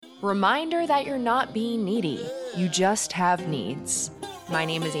Reminder that you're not being needy. You just have needs. My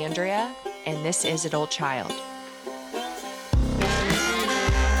name is Andrea, and this is Adult Child.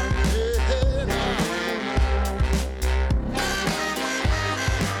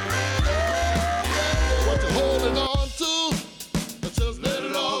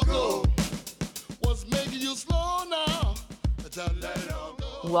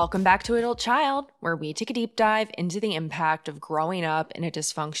 Welcome back to Adult Child, where we take a deep dive into the impact of growing up in a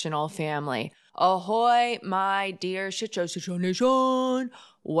dysfunctional family. Ahoy, my dear shit show nation.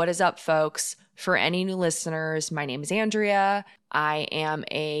 What is up, folks? For any new listeners, my name is Andrea. I am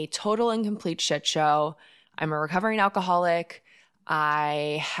a total and complete shit show. I'm a recovering alcoholic.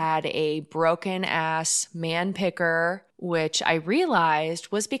 I had a broken ass man picker, which I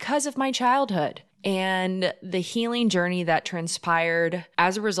realized was because of my childhood. And the healing journey that transpired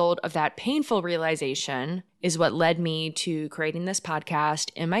as a result of that painful realization is what led me to creating this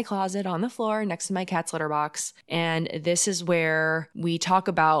podcast in my closet on the floor next to my cat's litter box. And this is where we talk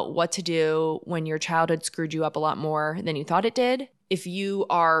about what to do when your childhood screwed you up a lot more than you thought it did. If you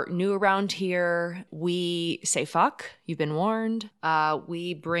are new around here, we say fuck. You've been warned.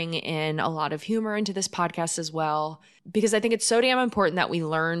 We bring in a lot of humor into this podcast as well, because I think it's so damn important that we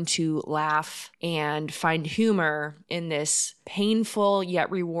learn to laugh and find humor in this painful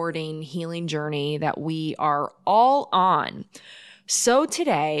yet rewarding healing journey that we are all on. So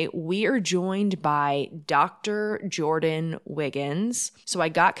today we are joined by Dr. Jordin Wiggins. So I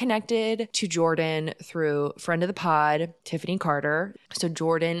got connected to Jordin through friend of the pod, Tiffany Carter. So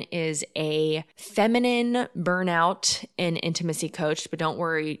Jordin is a feminine burnout and intimacy coach, but don't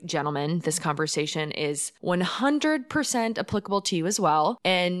worry, gentlemen, this conversation is 100% applicable to you as well.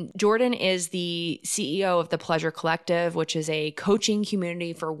 And Jordin is the CEO of the Pleasure Collective, which is a coaching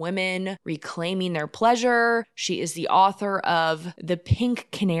community for women reclaiming their pleasure. She is the author of The Pink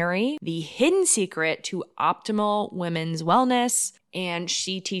Canary, the hidden secret to optimal women's wellness. And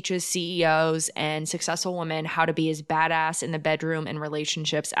she teaches CEOs and successful women how to be as badass in the bedroom and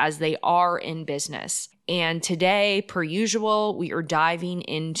relationships as they are in business. And today, per usual, we are diving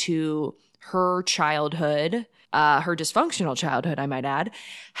into her childhood, her dysfunctional childhood, I might add,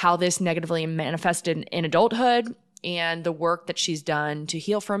 how this negatively manifested in adulthood, and the work that she's done to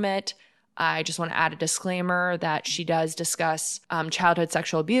heal from it. I just want to add a disclaimer that she does discuss childhood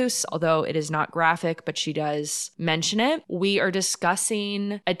sexual abuse, although it is not graphic, but she does mention it. We are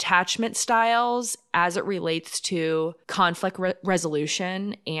discussing attachment styles as it relates to conflict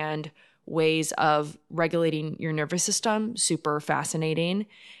resolution and ways of regulating your nervous system. Super fascinating.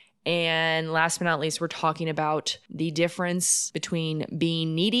 And last but not least, we're talking about the difference between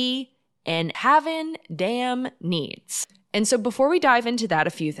being needy and having damn needs. And so before we dive into that, a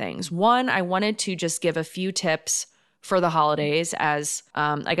few things. One, I wanted to just give a few tips for the holidays, as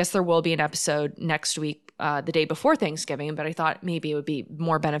I guess there will be an episode next week, the day before Thanksgiving, but I thought maybe it would be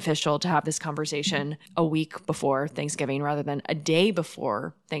more beneficial to have this conversation a week before Thanksgiving rather than a day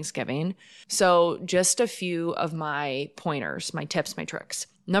before Thanksgiving. So just a few of my pointers, my tips, my tricks.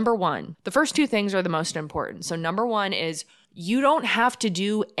 Number one, the first two things are the most important. So number one is you don't have to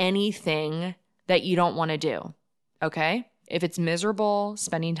do anything that you don't want to do. Okay? If it's miserable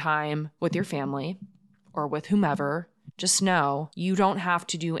spending time with your family or with whomever, just know you don't have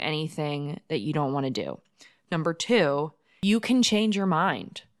to do anything that you don't want to do. Number two, you can change your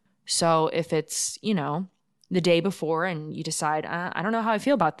mind. So if it's, the day before and you decide, I don't know how I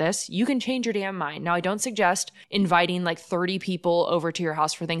feel about this, you can change your damn mind. Now, I don't suggest inviting like 30 people over to your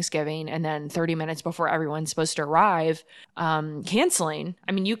house for Thanksgiving and then 30 minutes before everyone's supposed to arrive, canceling.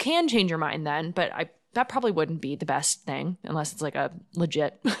 I mean, you can change your mind then, but that probably wouldn't be the best thing unless it's like a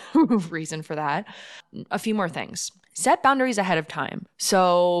legit reason for that. A few more things. Set boundaries ahead of time.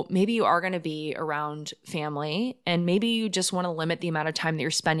 So maybe you are going to be around family and maybe you just want to limit the amount of time that you're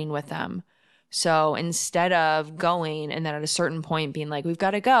spending with them. So instead of going and then at a certain point being like, we've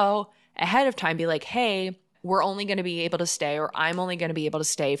got to go, ahead of time, be like, hey, we're only going to be able to stay, or I'm only going to be able to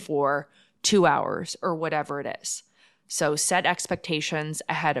stay for 2 hours or whatever it is. So set expectations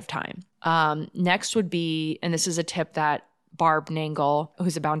ahead of time. Next would be, and this is a tip that Barb Nangle,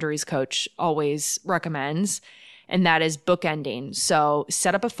 who's a boundaries coach, always recommends, and that is bookending. So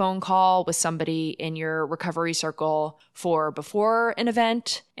set up a phone call with somebody in your recovery circle for before an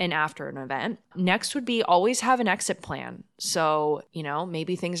event and after an event. Next would be always have an exit plan. So,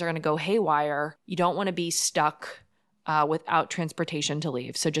 maybe things are going to go haywire. You don't want to be stuck without transportation to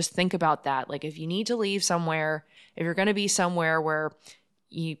leave. So just think about that. Like if you need to leave somewhere, if you're going to be somewhere where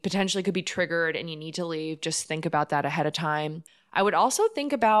you potentially could be triggered and you need to leave, just think about that ahead of time. I would also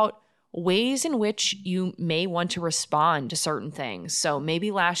think about ways in which you may want to respond to certain things. So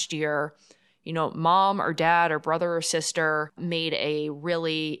maybe last year, mom or dad or brother or sister made a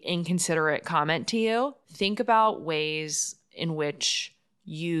really inconsiderate comment to you. Think about ways in which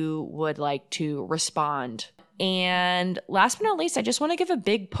you would like to respond. And last but not least, I just want to give a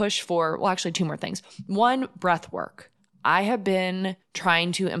big push for, well, actually 2 more things. 1, breath work. I have been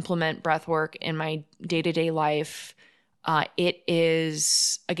trying to implement breath work in my day-to-day life. It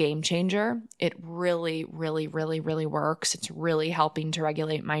is a game changer. It really, really, really, really works. It's really helping to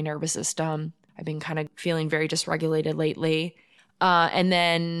regulate my nervous system. I've been kind of feeling very dysregulated lately. And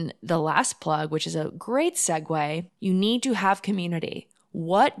then the last plug, which is a great segue, you need to have community.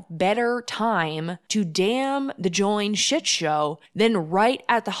 What better time to damn the join shit show than right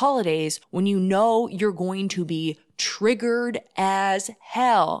at the holidays when you know you're going to be triggered as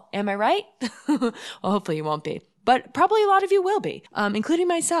hell? Am I right? Well, hopefully you won't be. But probably a lot of you will be, including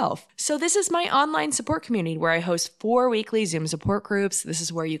myself. So this is my online support community where I host 4 weekly Zoom support groups. This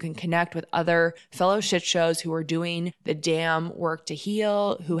is where you can connect with other fellow shit shows who are doing the damn work to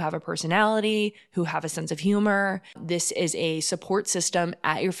heal, who have a personality, who have a sense of humor. This is a support system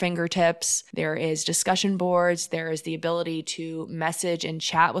at your fingertips. There is discussion boards. There is the ability to message and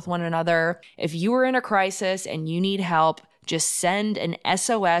chat with one another. If you are in a crisis and you need help, just send an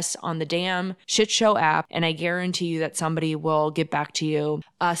SOS on the damn shit show app, and I guarantee you that somebody will get back to you.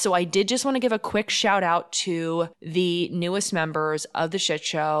 So I did just want to give a quick shout out to the newest members of the shit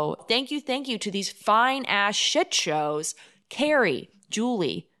show. Thank you to these fine ass shit shows. Carrie,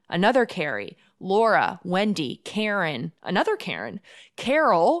 Julie, another Carrie, Laura, Wendy, Karen, another Karen,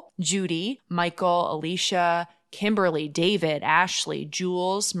 Carol, Judy, Michael, Alicia, Kimberly, David, Ashley,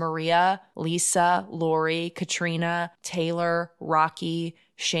 Jules, Maria, Lisa, Lori, Katrina, Taylor, Rocky,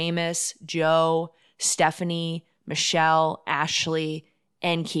 Seamus, Joe, Stephanie, Michelle, Ashley,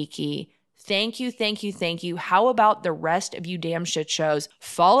 and Kiki. Thank you. How about the rest of you damn shit shows?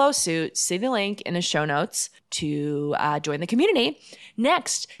 Follow suit. See the link in the show notes to join the community.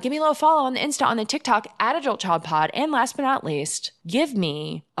 Next, give me a little follow on the Insta, on the TikTok, at Adult Child Pod. And last but not least, give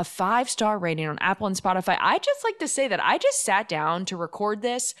me a 5-star rating on Apple and Spotify. I just like to say that I just sat down to record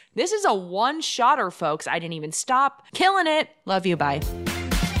this. This is a one-shotter, folks. I didn't even stop. Killing it. Love you. Bye.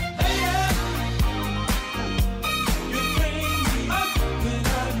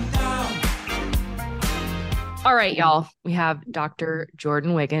 All right, y'all. We have Dr.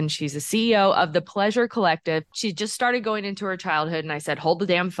 Jordin Wiggins. She's the CEO of the Pleasure Collective. She just started going into her childhood, and I said, hold the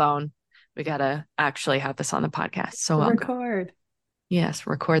damn phone. We got to actually have this on the podcast. So welcome. Record. Yes,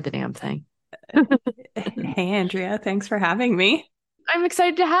 record the damn thing. Hey, Andrea. Thanks for having me. I'm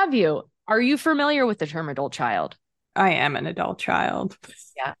excited to have you. Are you familiar with the term adult child? I am an adult child.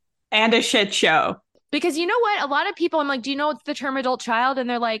 Yeah. And a shit show. Because you know what? A lot of people, I'm like, do you know what's the term adult child? And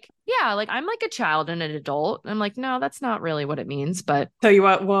they're like, yeah, like I'm like a child and an adult. And I'm like, no, that's not really what it means. But so you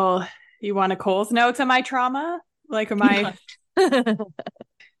want, well, you want a Cole's notes on my trauma? Like, am I?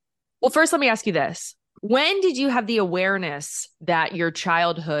 Well, first, let me ask you this. When did you have the awareness that your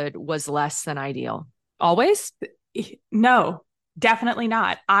childhood was less than ideal? Always? No, definitely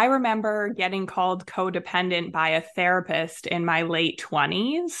not. I remember getting called codependent by a therapist in my late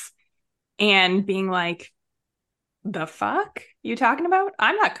 20s. And being like, the fuck you talking about?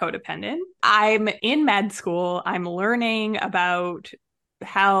 I'm not codependent. I'm in med school. I'm learning about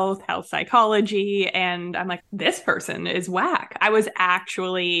health psychology. And I'm like, this person is whack. I was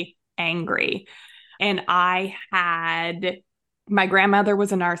actually angry. And my grandmother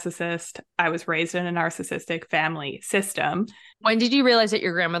was a narcissist. I was raised in a narcissistic family system. When did you realize that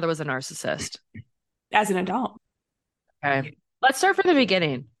your grandmother was a narcissist? As an adult. Okay. Let's start from the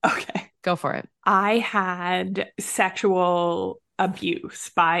beginning. Okay. Go for it. I had sexual abuse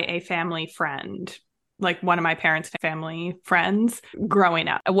by a family friend, like one of my parents' family friends growing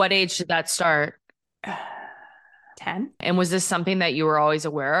up. At what age did that start? 10. And was this something that you were always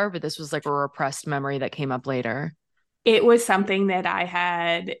aware of, or this was like a repressed memory that came up later? It was something that I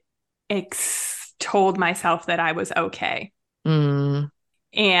had told myself that I was okay. And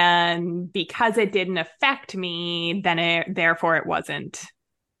because it didn't affect me, then therefore it wasn't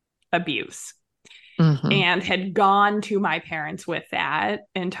abuse. And had gone to my parents with that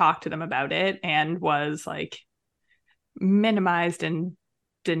and talked to them about it and was like minimized and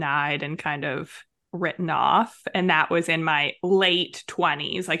denied and kind of written off. And that was in my late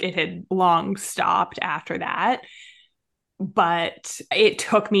 20s. Like it had long stopped after that. But it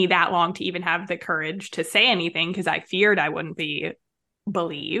took me that long to even have the courage to say anything because I feared I wouldn't be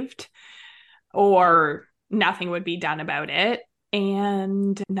believed or nothing would be done about it.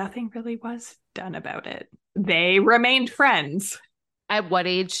 And nothing really was done about it. They remained friends. At what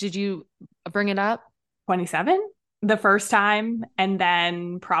age did you bring it up? 27 the first time, and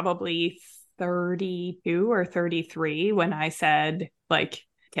then probably 32 or 33 when I said, like,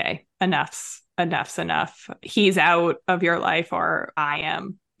 okay, enough's enough. He's out of your life or I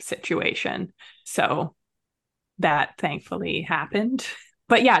am situation. So that thankfully happened.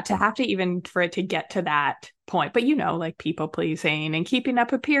 But yeah, to have to even for it to get to that point, but like people pleasing and keeping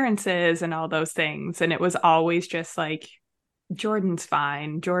up appearances and all those things. And it was always just like, Jordin's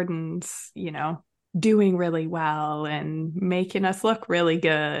fine. Jordin's, doing really well and making us look really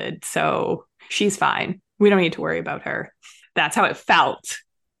good. So she's fine. We don't need to worry about her. That's how it felt.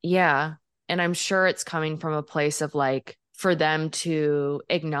 Yeah. And I'm sure it's coming from a place of like, for them to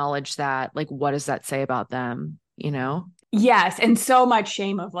acknowledge that, like, what does that say about them? Yes. And so much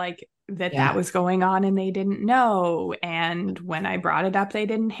shame of like that was going on and they didn't know. And when I brought it up, they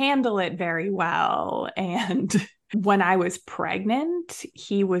didn't handle it very well. And when I was pregnant,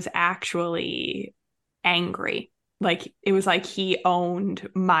 he was actually angry. Like it was like he owned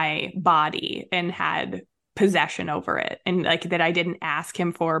my body and had possession over it. And like that I didn't ask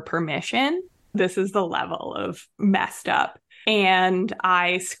him for permission. This is the level of messed up. And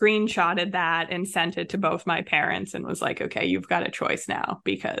I screenshotted that and sent it to both my parents and was like, okay, you've got a choice now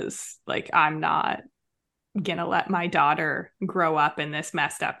because like I'm not gonna let my daughter grow up in this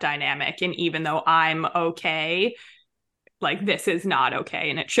messed up dynamic. And even though I'm okay, like this is not okay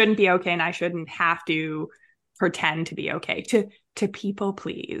and it shouldn't be okay and I shouldn't have to pretend to be okay to people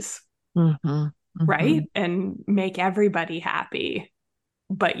please. Right? And make everybody happy,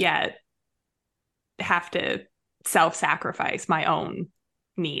 but yet have to self-sacrifice my own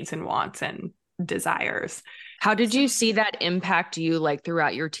needs and wants and desires. How did you see that impact you like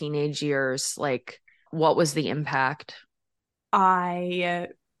throughout your teenage years? Like what was the impact? I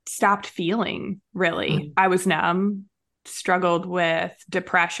stopped feeling really. I was numb, struggled with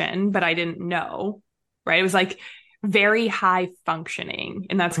depression, but I didn't know, right? It was like very high functioning.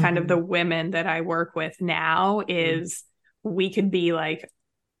 And that's kind of the women that I work with now is we could be like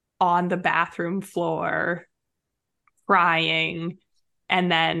on the bathroom floor crying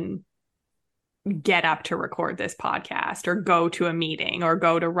and then get up to record this podcast or go to a meeting or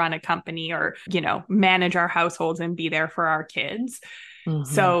go to run a company or, manage our households and be there for our kids.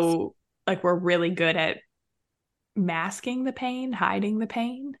 So like we're really good at masking the pain, hiding the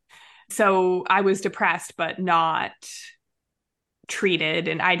pain. So I was depressed, but not treated.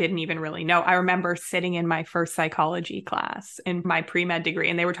 And I didn't even really know. I remember sitting in my first psychology class in my pre-med degree,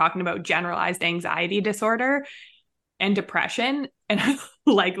 and they were talking about generalized anxiety disorder and depression. And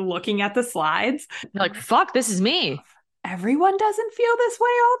like looking at the slides, you're like, fuck, this is me. Everyone doesn't feel this way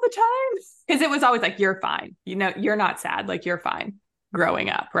all the time. Because it was always like, you're fine. You're not sad. Like you're fine growing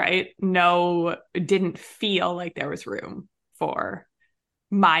up, right? No, didn't feel like there was room for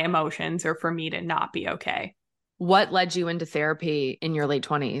my emotions or for me to not be okay. What led you into therapy in your late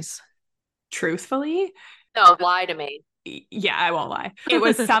 20s? Truthfully? No, lie to me. Yeah, I won't lie. It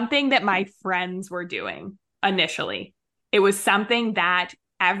was something that my friends were doing initially. It was something that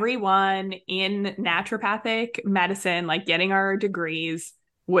everyone in naturopathic medicine, like getting our degrees,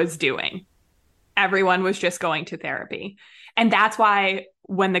 was doing. Everyone was just going to therapy. And that's why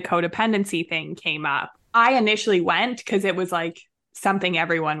when the codependency thing came up, I initially went because it was like something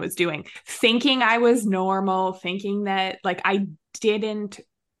everyone was doing, thinking I was normal, thinking that like I didn't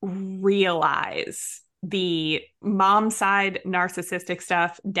realize the mom side narcissistic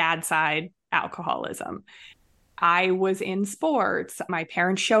stuff, dad side alcoholism. I was in sports. My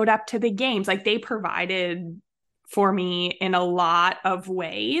parents showed up to the games. Like they provided for me in a lot of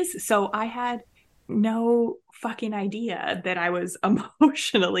ways. So I had no fucking idea that I was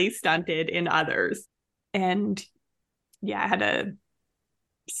emotionally stunted in others. And yeah, I had a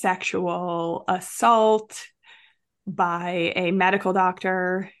sexual assault by a medical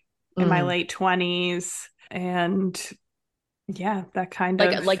doctor in my late 20s. And yeah, that kind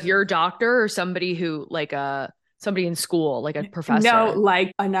of like your doctor or somebody who like somebody in school, like a professor. No,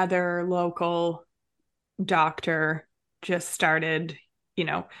 like another local doctor just started,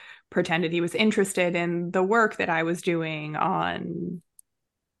 pretended he was interested in the work that I was doing on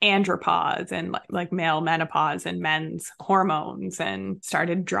andropause and like male menopause and men's hormones, and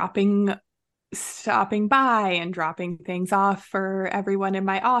started stopping by and dropping things off for everyone in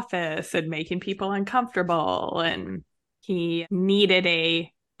my office and making people uncomfortable. And he needed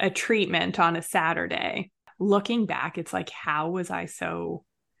a treatment on a Saturday. Looking back, it's like, how was I so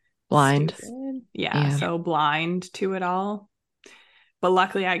blind? Stupid? Yeah, so blind to it all. But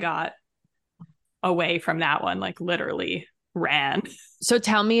luckily I got away from that one, like literally ran. So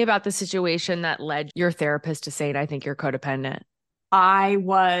tell me about the situation that led your therapist to say, I think you're codependent. I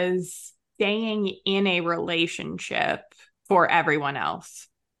was staying in a relationship for everyone else,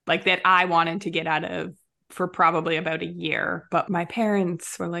 like that I wanted to get out of for probably about a year. But my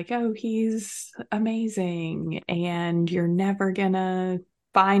parents were like, oh, he's amazing. And you're never going to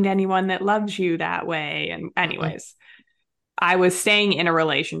find anyone that loves you that way. And, Mhm. anyways, I was staying in a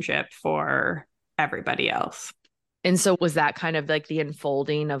relationship for everybody else. And so was that kind of like the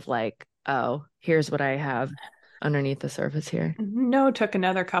unfolding of like, oh, here's what I have underneath the surface here? No, it took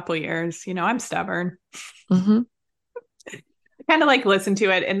another couple years. I'm stubborn. Mm-hmm. Kind of like listened to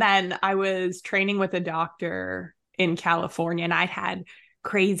it. And then I was training with a doctor in California and I had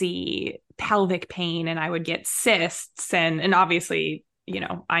crazy pelvic pain and I would get cysts. And obviously,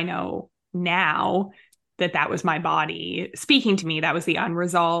 I know now that that was my body speaking to me. That was the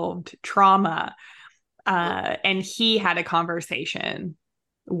unresolved trauma. And he had a conversation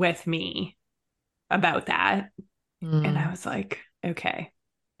with me about that. And I Mm. was like, okay,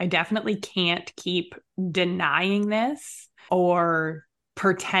 I definitely can't keep denying this or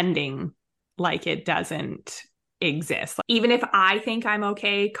pretending like it doesn't exist. Even if I think I'm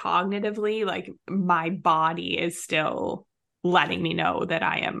okay cognitively, like my body is still letting me know that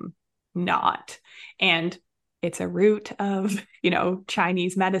I am not. And it's a root of,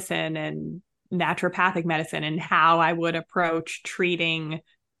 Chinese medicine and naturopathic medicine and how I would approach treating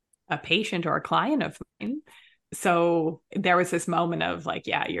a patient or a client of mine. So there was this moment of like,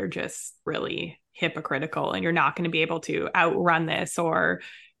 yeah, you're just really hypocritical and you're not going to be able to outrun this or,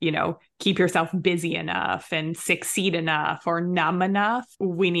 keep yourself busy enough and succeed enough or numb enough.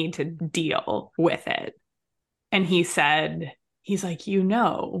 We need to deal with it. And he's like,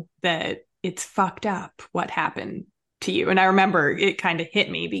 that it's fucked up what happened to you. And I remember it kind of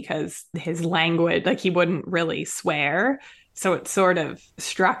hit me because his language, like he wouldn't really swear. So it sort of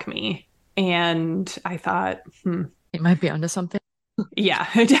struck me. And I thought, It might be onto something. yeah,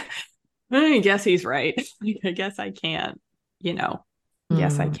 I guess he's right. I guess I can't, you know,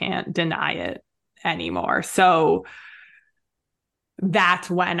 yes, I Mm. can't deny it anymore. So that's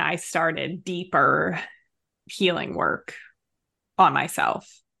when I started deeper healing work on myself.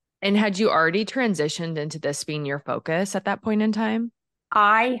 And had you already transitioned into this being your focus at that point in time?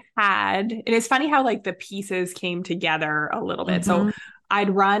 And it's funny how like the pieces came together a little bit. So Mm-hmm. I'd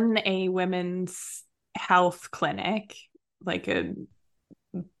run a women's health clinic, like a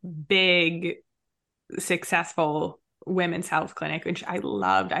big, successful women's health clinic, which I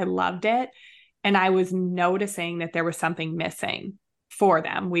loved. I loved it. And I was noticing that there was something missing for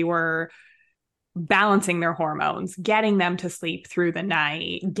them. We were balancing their hormones, getting them to sleep through the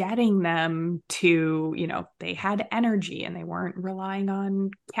night, getting them to, they had energy and they weren't relying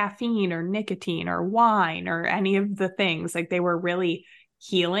on caffeine or nicotine or wine or any of the things. Like they were really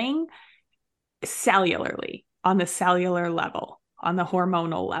healing cellularly on the cellular level, on the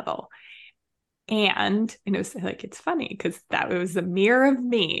hormonal level. And it was like, it's funny because that was a mirror of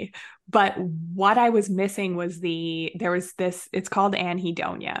me. But what I was missing was there was this, it's called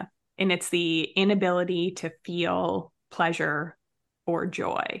anhedonia, and it's the inability to feel pleasure or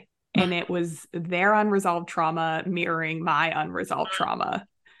joy. And it was their unresolved trauma mirroring my unresolved trauma.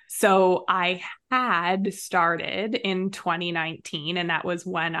 So I had started in 2019, and that was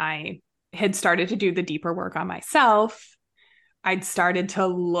when I had started to do the deeper work on myself. I'd started to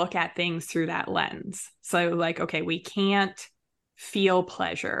look at things through that lens. So, like, okay, we can't feel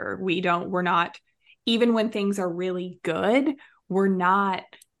pleasure. We're not, even when things are really good, we're not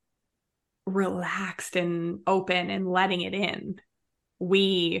relaxed and open and letting it in.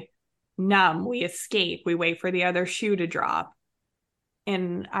 We numb, we escape, we wait for the other shoe to drop.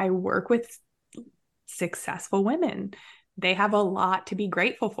 And I work with successful women. They have a lot to be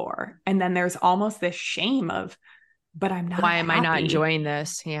grateful for. And then there's almost this shame of, but I'm not Why am I not happy. enjoying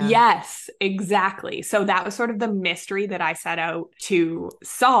this? Yeah. Yes, exactly. So that was sort of the mystery that I set out to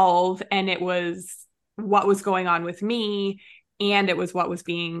solve. And it was what was going on with me. And it was what was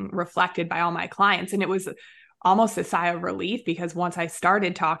being reflected by all my clients. And it was almost a sigh of relief because once I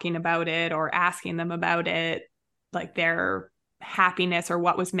started talking about it or asking them about it, like their happiness or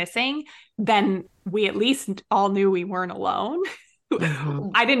what was missing, then we at least all knew we weren't alone. Mm-hmm.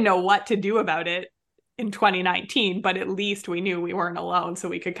 I didn't know what to do about it in 2019, but at least we knew we weren't alone. So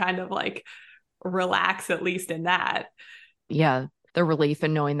we could kind of like relax, at least in that. Yeah. The relief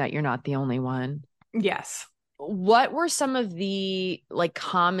in knowing that you're not the only one. Yes. What were some of the like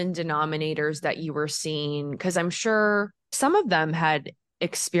common denominators that you were seeing? Because I'm sure some of them had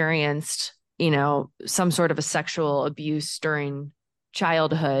experienced, some sort of a sexual abuse during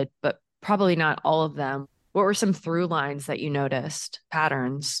childhood, but probably not all of them. What were some through lines that you noticed,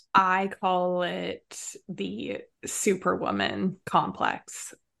 patterns? I call it the superwoman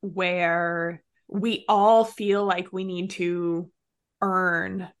complex, where we all feel like we need to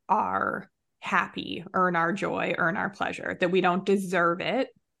earn our happy, earn our joy, earn our pleasure, that we don't deserve it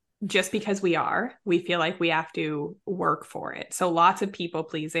just because we are. We feel like we have to work for it. So lots of people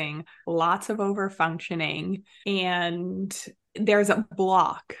pleasing, lots of over functioning, and there's a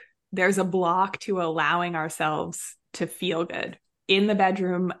block. There's a block to allowing ourselves to feel good in the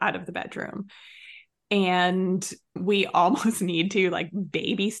bedroom, out of the bedroom. And we almost need to like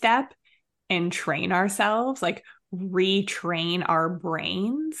baby step and train ourselves, like retrain our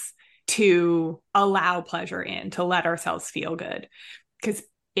brains to allow pleasure in, to let ourselves feel good. Because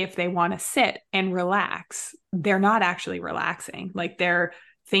if they want to sit and relax, they're not actually relaxing. Like they're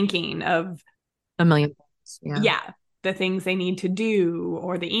thinking of a million things. Yeah, the things they need to do,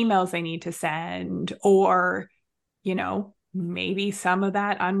 or the emails they need to send, or, you know, maybe some of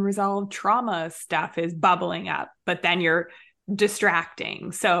that unresolved trauma stuff is bubbling up, but then you're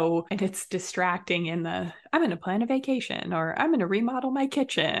distracting. So, and it's distracting in the, I'm going to plan a vacation, or I'm going to remodel my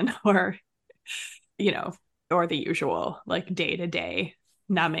kitchen, or, you know, or the usual like day to day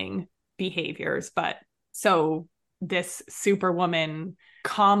numbing behaviors. But so this superwoman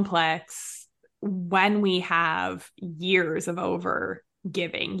complex, when we have years of over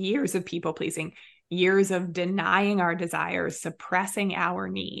giving, years of people pleasing, years of denying our desires, suppressing our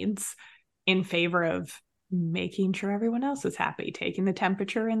needs in favor of making sure everyone else is happy, taking the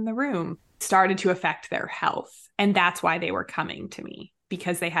temperature in the room, started to affect their health. And that's why they were coming to me,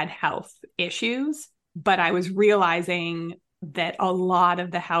 because they had health issues. But I was realizing that a lot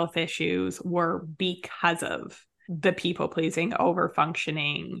of the health issues were because of the people pleasing, over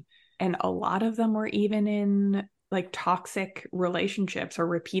functioning. And a lot of them were even in like toxic relationships or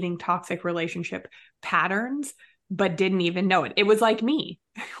repeating toxic relationship patterns, but didn't even know it. It was like me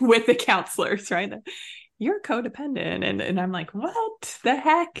with the counselors, right? You're codependent. And I'm like, what the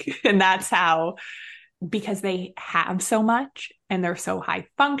heck? And that's how, because they have so much and they're so high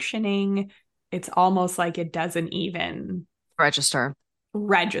functioning, it's almost like it doesn't even Register.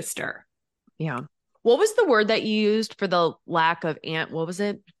 Yeah. What was the word that you used for the lack of what was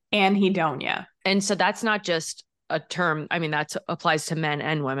it? Anhedonia. And so that's not just a term. I mean, that applies to men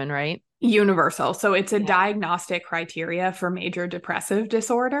and women, right? Universal. So it's a diagnostic criteria for major depressive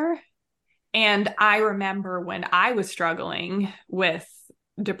disorder. And I remember when I was struggling with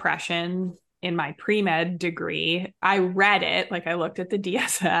depression in my pre-med degree, I read it, like I looked at the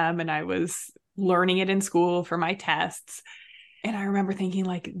DSM and I was learning it in school for my tests. And I remember thinking,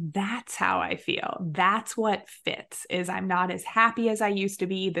 like, that's how I feel. That's what fits, is I'm not as happy as I used to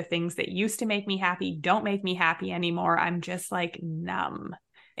be. The things that used to make me happy don't make me happy anymore. I'm just like numb.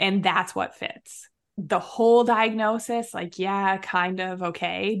 And that's what fits. The whole diagnosis, like, yeah, kind of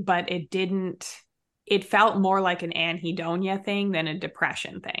okay, but it felt more like an anhedonia thing than a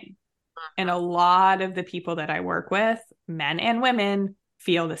depression thing. And a lot of the people that I work with, men and women,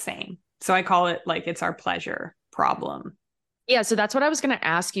 feel the same. So I call it like it's our pleasure problem. Yeah. So that's what I was going to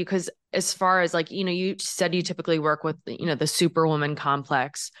ask you. Cause as far as like, you said you typically work with, the superwoman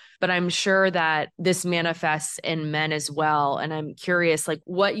complex, but I'm sure that this manifests in men as well. And I'm curious, like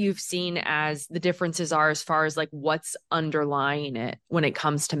what you've seen as the differences are as far as like what's underlying it when it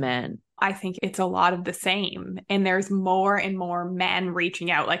comes to men. I think it's a lot of the same. And there's more and more men reaching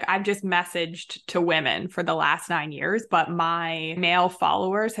out. Like I've just messaged to women for the last 9 years, but my male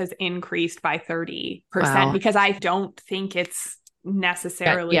followers has increased by 30%. Wow. Because I don't think it's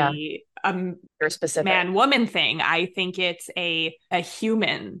necessarily a man-woman thing. I think it's a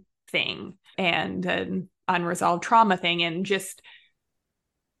human thing and an unresolved trauma thing. And just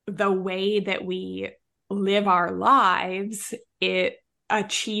the way that we live our lives,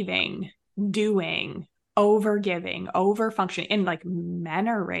 achieving, doing, overgiving, overfunctioning. And like men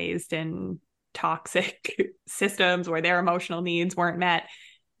are raised in toxic systems where their emotional needs weren't met.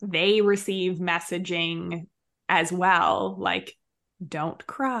 They receive messaging as well, like don't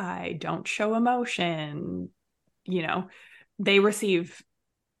cry, don't show emotion. They receive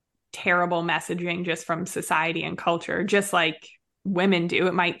terrible messaging just from society and culture, just like women do.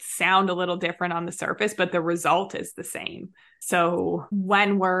 It might sound a little different on the surface, but the result is the same. So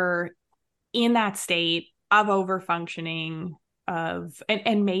when we're in that state of overfunctioning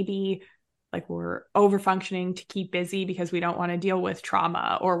and maybe like we're overfunctioning to keep busy because we don't want to deal with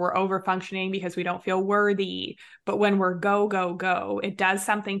trauma, or we're overfunctioning because we don't feel worthy. But when we're go, go, go, it does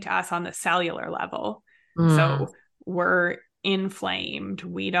something to us on the cellular level. So we're inflamed,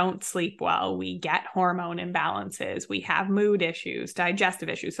 we don't sleep well, we get hormone imbalances, we have mood issues, digestive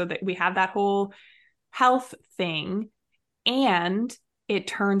issues, so that we have that whole health thing, and it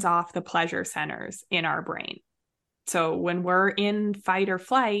turns off the pleasure centers in our brain. So when we're in fight or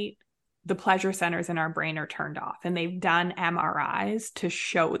flight, the pleasure centers in our brain are turned off, and they've done MRIs to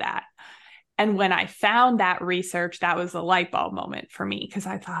show that. And when I found that research, that was a light bulb moment for me, because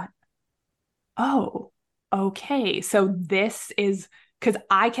I thought, oh, okay. So this is, because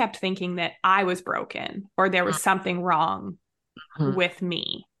I kept thinking that I was broken or there was something wrong with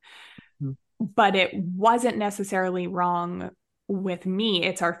me. But it wasn't necessarily wrong with me.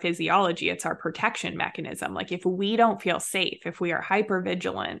 It's our physiology. It's our protection mechanism. Like if we don't feel safe, if we are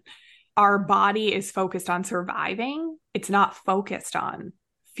hypervigilant, our body is focused on surviving. It's not focused on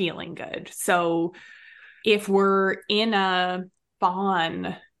feeling good. So if we're in a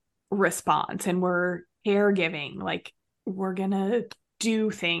fawn response and we're caregiving, like we're going to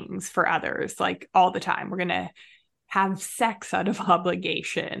do things for others like all the time. We're going to have sex out of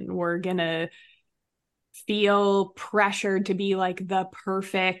obligation. We're going to feel pressured to be like the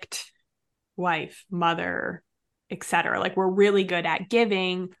perfect wife, mother, etc. Like we're really good at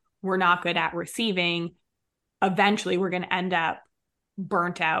giving. We're not good at receiving. Eventually, we're going to end up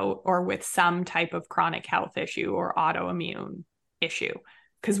burnt out or with some type of chronic health issue or autoimmune issue,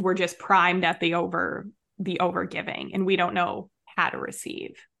 because we're just primed at the over giving, and we don't know how to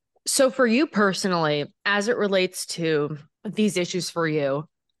receive. So for you personally, as it relates to these issues for you,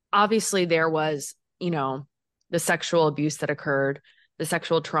 obviously there was, the sexual abuse that occurred, the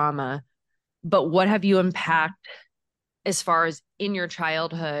sexual trauma, but what have you unpacked as far as in your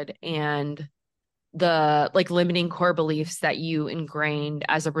childhood and the like limiting core beliefs that you ingrained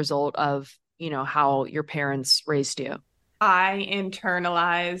as a result of, how your parents raised you? I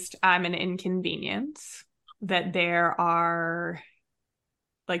internalized I'm an inconvenience, that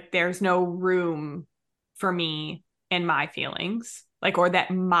there's no room for me in my feelings, or that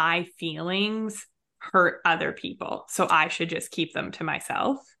my feelings hurt other people. So I should just keep them to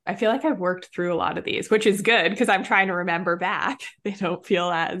myself. I feel like I've worked through a lot of these, which is good because I'm trying to remember back. They don't feel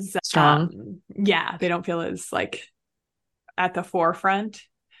as strong. They don't feel as at the forefront.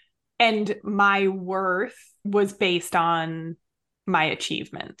 And my worth was based on my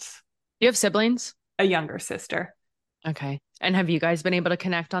achievements. Do you have siblings? A younger sister. Okay. And have you guys been able to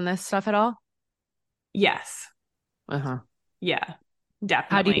connect on this stuff at all? Yes. Uh-huh. Yeah,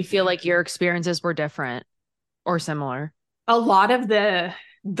 definitely. How do you feel like your experiences were different or similar? A lot of the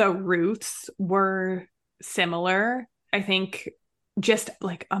roots were similar. I think just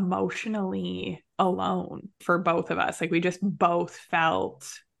emotionally alone for both of us. We just both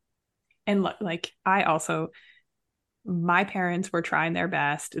felt, and my parents were trying their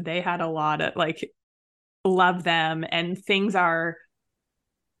best. They had a lot of love them, and things are,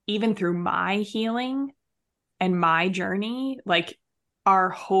 even through my healing and my journey, our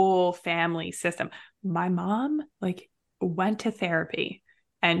whole family system. My mom went to therapy,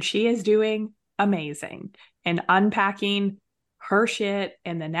 and she is doing amazing and unpacking her shit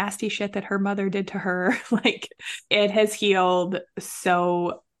and the nasty shit that her mother did to her. It has healed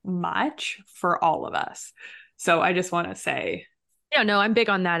so much for all of us. So I just want to say, yeah, no, I'm big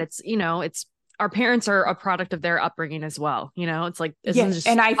on that. It's, it's our parents are a product of their upbringing as well. Just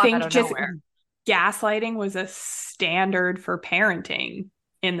and I think just gaslighting was a standard for parenting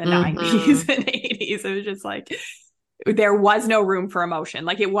in the 90s and 80s. It was just there was no room for emotion.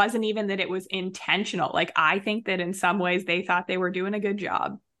 It wasn't even that it was intentional. I think that in some ways they thought they were doing a good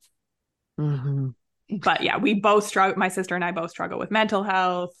job. But yeah, we both struggle. My sister and I both struggle with mental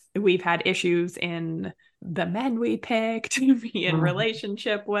health. We've had issues in the men we picked to be in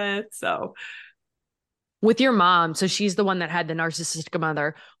relationship with. So with your mom, so she's the one that had the narcissistic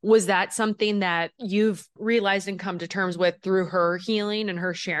mother. Was that something that you've realized and come to terms with through her healing and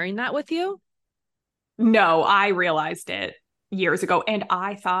her sharing that with you? No, I realized it years ago. And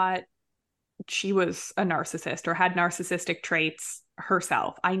I thought she was a narcissist or had narcissistic traits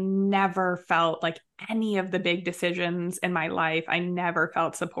herself. I never felt any of the big decisions in my life, I never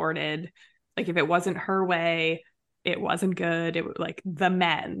felt supported. If it wasn't her way, it wasn't good. It was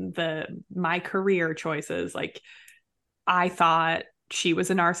my career choices. I thought she was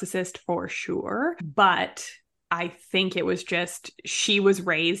a narcissist for sure, but I think it was just, she was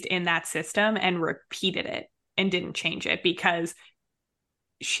raised in that system and repeated it and didn't change it, because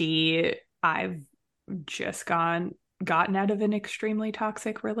I've just gotten out of an extremely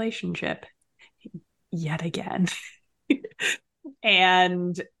toxic relationship yet again.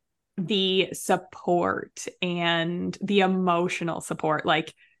 And the support and the emotional support,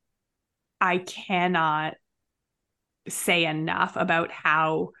 I cannot say enough about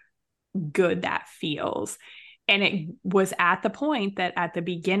how good that feels. And it was at the point that at the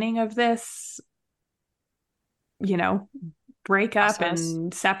beginning of this you know, breakup Process.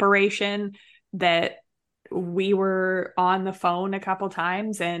 and separation, that we were on the phone a couple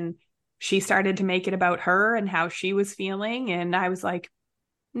times and she started to make it about her and how she was feeling. And I was like,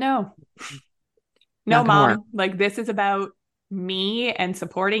 no, no, Not gonna work. mom, like this is about me and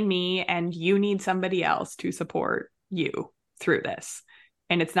supporting me, and you need somebody else to support you through this.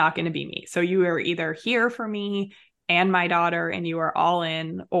 And it's not going to be me. So you are either here for me and my daughter and you are all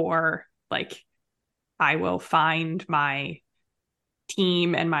in, or like I will find my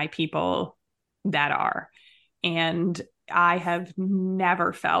team and my people that are. And I have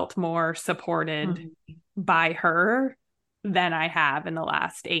never felt more supported Mm. by her than I have in the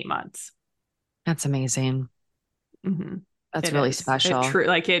last 8 months. That's amazing. Mm-hmm. That's It really is. special.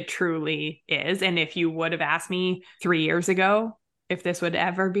 It truly is. And if you would have asked me 3 years ago if this would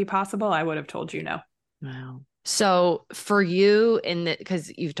ever be possible, I would have told you no. Wow. So for you in the,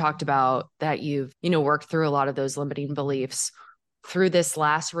 because you've talked about that you've, worked through a lot of those limiting beliefs through this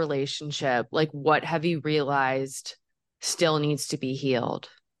last relationship, like what have you realized still needs to be healed?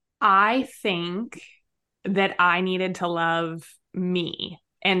 I think that I needed to love me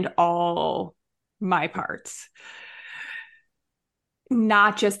and all my parts,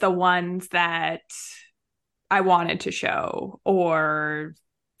 not just the ones that I wanted to show or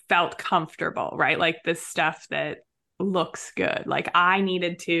felt comfortable, right? Like the stuff that looks good. Like I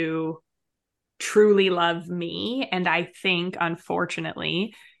needed to truly love me. And I think,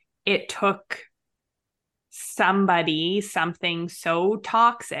 unfortunately, it took something so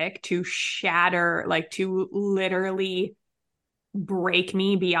toxic to shatter, like to literally break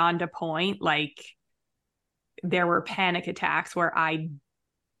me beyond a point. Like there were panic attacks where I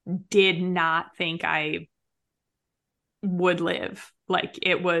did not think I would live. Like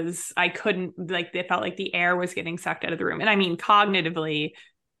it was, I couldn't, like, it felt like the air was getting sucked out of the room. And I mean, cognitively,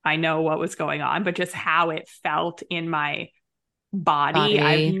 I know what was going on, but just how it felt in my body,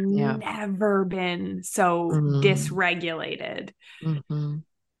 I've Body. Yeah. never been so Mm-hmm. dysregulated. Mm-hmm.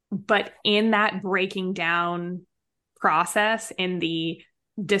 But in that breaking down process, in the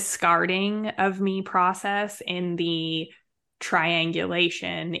discarding of me process, in the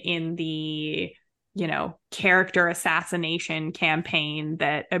triangulation, in the, character assassination campaign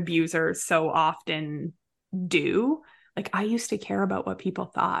that abusers so often do, like I used to care about what people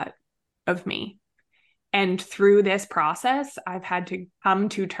thought of me. And through this process, I've had to come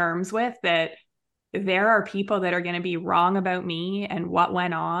to terms with that there are people that are going to be wrong about me and what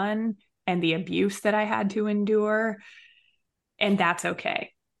went on and the abuse that I had to endure. And that's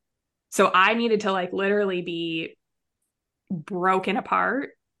okay. So I needed to like literally be broken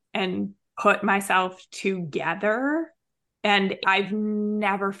apart and put myself together. And I've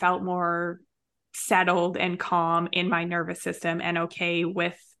never felt more settled and calm in my nervous system and okay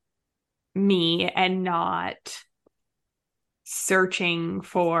with me and not searching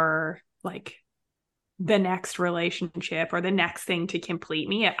for like the next relationship or the next thing to complete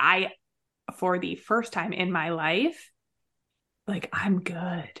me. I, for the first time in my life, like I'm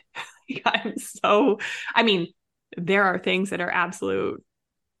good. I'm so, I mean, there are things that are absolute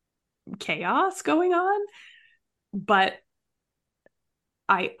chaos going on, but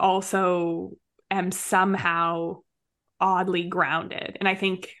I also am somehow oddly grounded. And I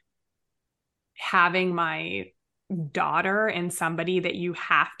think having my daughter and somebody that you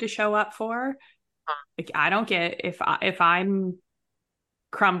have to show up for, like I don't get, if I'm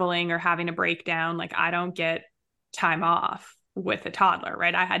crumbling or having a breakdown, like I don't get time off with a toddler,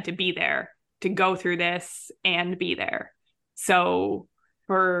 right? I had to be there to go through this and be there. So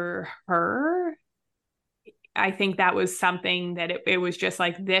for her, I think that was something that it was just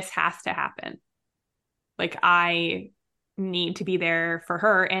like, this has to happen. Like I need to be there for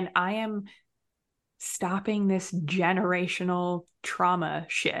her. And I am stopping this generational trauma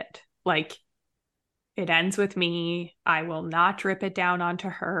shit. Like it ends with me. I will not drip it down onto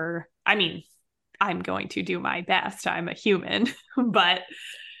her. I mean, I'm going to do my best. I'm a human, but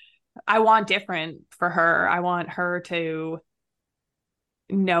I want different for her. I want her to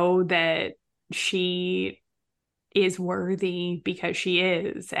know that she is worthy because she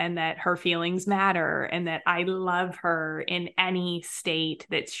is, and that her feelings matter, and that I love her in any state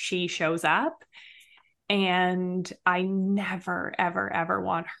that she shows up. And I never, ever, ever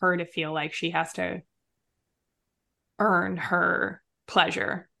want her to feel like she has to earn her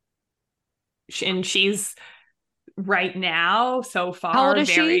pleasure. And she's right now, so How old far, is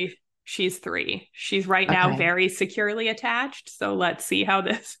she? she's 3. She's right now Okay. very securely attached. So let's see how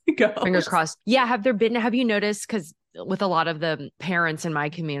this goes. Fingers crossed. Yeah. Have you noticed? Because with a lot of the parents in my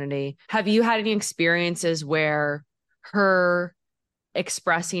community, have you had any experiences where her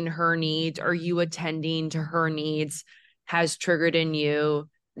expressing her needs or you attending to her needs has triggered in you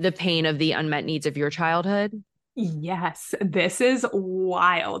the pain of the unmet needs of your childhood? Yes, this is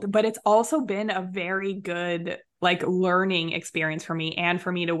wild, but it's also been a very good like learning experience for me and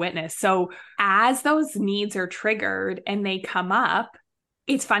for me to witness. So as those needs are triggered and they come up,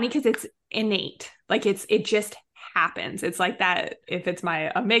 it's funny because it's innate. Like it just happens. It's like that if it's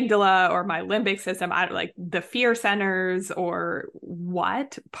my amygdala or my limbic system, I like the fear centers or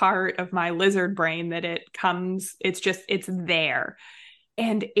what part of my lizard brain that it comes, it's there.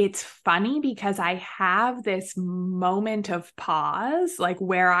 And it's funny because I have this moment of pause, like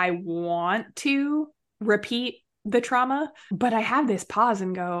where I want to repeat the trauma, but I have this pause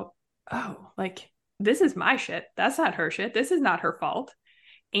and go, oh, like this is my shit. That's not her shit. This is not her fault.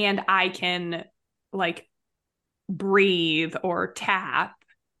 And I can like breathe or tap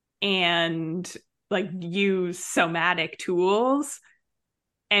and like use somatic tools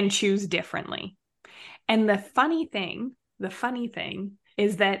and choose differently. And the funny thing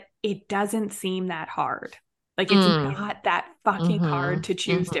is that it doesn't seem that hard. Like it's not that fucking hard to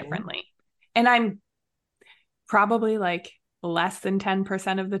choose differently. And I'm probably like less than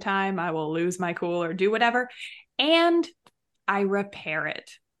 10% of the time I will lose my cool or do whatever. And I repair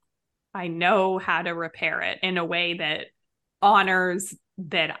it. I know how to repair it in a way that honors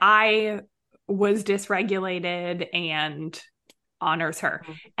that I was dysregulated and honors her.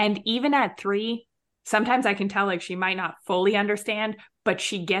 And even at 3, sometimes I can tell like she might not fully understand, but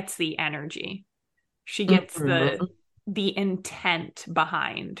she gets the energy. She gets the intent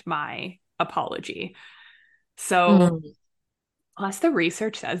behind my apology. So plus the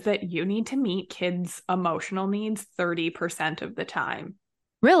research says that you need to meet kids' emotional needs 30% of the time.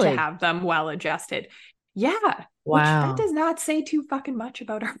 Really? To have them well adjusted. Yeah. Wow. Which that does not say too fucking much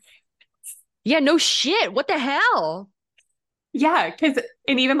about our. Yeah, no shit. What the hell? Yeah,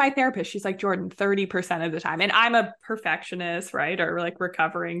 and even my therapist, she's like, Jordin, 30% of the time. And I'm a perfectionist, right? Or like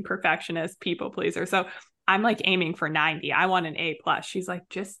recovering perfectionist, people pleaser. So I'm like aiming for 90. I want an A plus. She's like,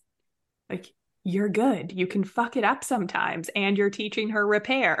 just like, you're good. You can fuck it up sometimes. And you're teaching her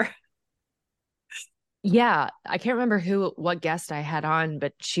repair. Yeah, I can't remember what guest I had on,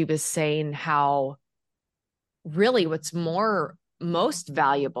 but she was saying how really what's most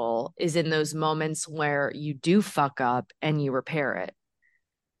valuable is in those moments where you do fuck up and you repair it.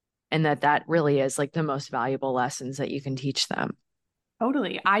 And that really is like the most valuable lessons that you can teach them.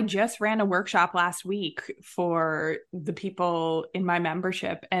 Totally. I just ran a workshop last week for the people in my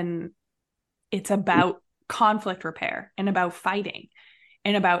membership, and it's about conflict repair and about fighting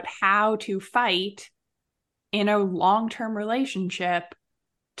and about how to fight in a long-term relationship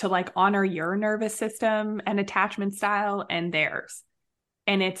to like honor your nervous system and attachment style and theirs.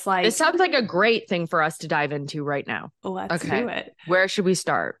 And it's like, this sounds like a great thing for us to dive into right now. Let's do it. Where should we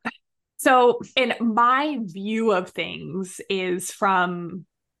start? So, in my view of things is from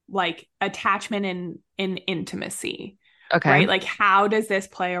like attachment and intimacy. Okay. Right? Like, how does this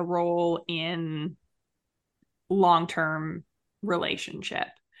play a role in long-term relationship?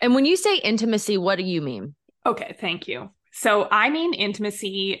 And when you say intimacy, what do you mean? Okay, thank you. So I mean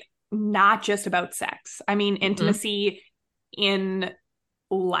intimacy, not just about sex. I mean intimacy in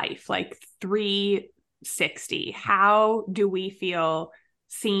life, like 360. How do we feel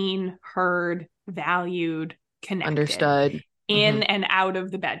seen, heard, valued, connected? Understood. In and out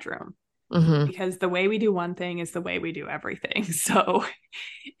of the bedroom. Because the way we do one thing is the way we do everything. So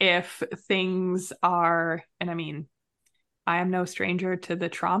if things are, and I mean, I am no stranger to the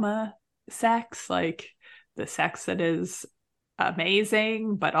trauma sex, like the sex that is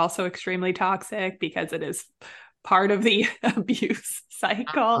amazing, but also extremely toxic because it is part of the abuse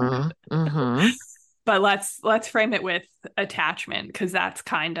cycle. But let's frame it with attachment, because that's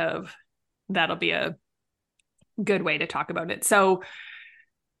that'll be a good way to talk about it. So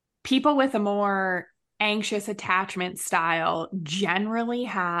people with a more anxious attachment style generally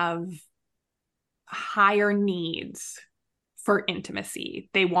have higher needs for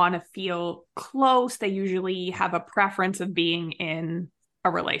intimacy. They want to feel close. They usually have a preference of being in a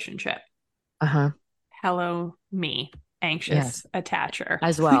relationship. Hello, me, anxious attacher.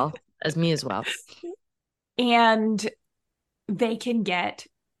 As well as me as well. And they can get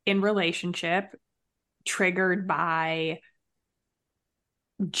in relationship triggered by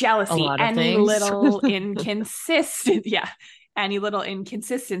jealousy, any little inconsistency. Any little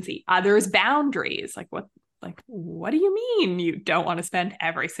inconsistency. Others' boundaries. Like what do you mean you don't want to spend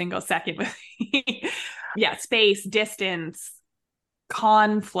every single second with me? Space, distance,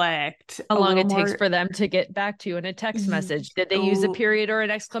 conflict. How long it takes for them to get back to you in a text message. Did they use a period or an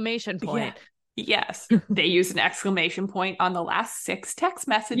exclamation point? Yes. They use an exclamation point on the last 6 text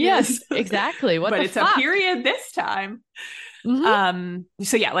messages. Yes, exactly. What but the it's fuck? a period this time.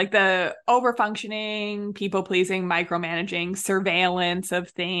 So yeah, like the over functioning, people pleasing, micromanaging, surveillance of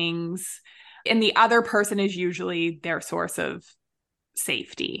things. And the other person is usually their source of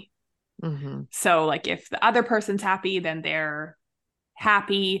safety. So like if the other person's happy, then they're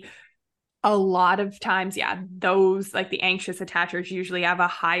happy. A lot of times, yeah, those like the anxious attachers usually have a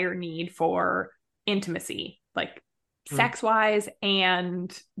higher need for intimacy, like sex wise,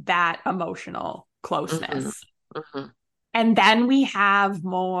 and that emotional closeness. And then we have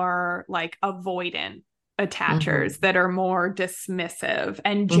more like avoidant attachers that are more dismissive,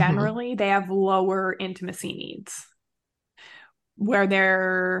 and generally they have lower intimacy needs, where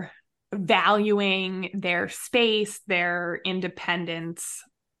they're valuing their space, their independence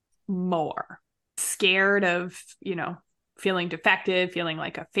more, scared of, feeling defective, feeling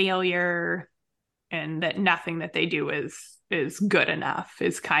like a failure, and that nothing that they do is good enough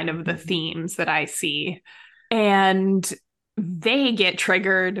is kind of the themes that I see. And they get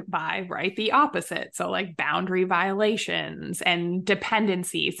triggered by the opposite. So like boundary violations and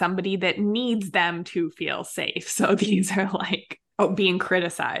dependency, somebody that needs them to feel safe. So these are like being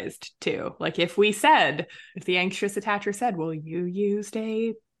criticized too. Like if the anxious attacher said, well, you used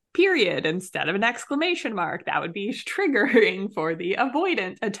a period instead of an exclamation mark, that would be triggering for the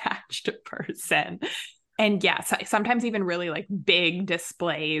avoidant attached person. And yes, sometimes even really like big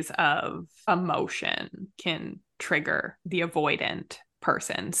displays of emotion can trigger the avoidant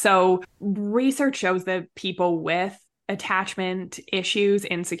person. So research shows that people with attachment issues,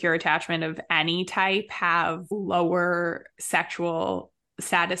 insecure attachment of any type, have lower sexual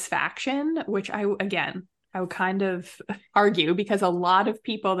satisfaction, which I would kind of argue, because a lot of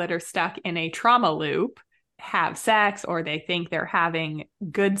people that are stuck in a trauma loop have sex, or they think they're having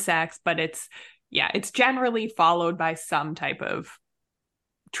good sex, but it's generally followed by some type of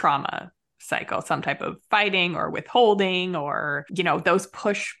trauma cycle, some type of fighting or withholding, or, those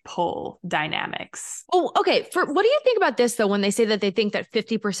push-pull dynamics. Oh, okay. What do you think about this, though, when they say that they think that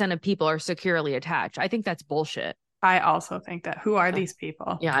 50% of people are securely attached? I think that's bullshit. I also think that. Who are these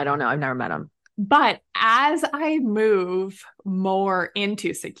people? Yeah, I don't know. I've never met them. But as I move more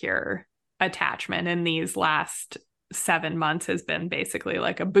into secure attachment, in these last 7 months has been basically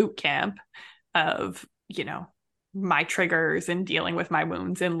like a boot camp of, my triggers and dealing with my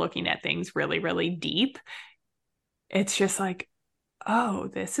wounds and looking at things really, really deep. It's just like, oh,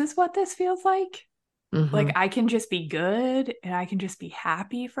 this is what this feels like. Like I can just be good and I can just be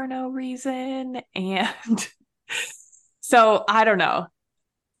happy for no reason. And so I don't know.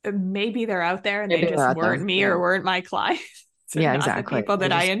 Maybe they're out there and they just weren't me or weren't my clients. Yeah, exactly. The people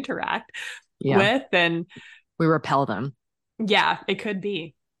that I interact with, and we repel them. Yeah, it could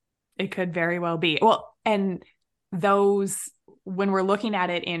be. It could very well be. Well, and those, when we're looking at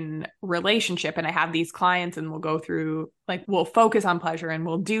it in relationship, and I have these clients and we'll go through, like, we'll focus on pleasure and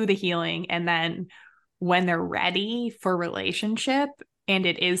we'll do the healing. And then when they're ready for relationship and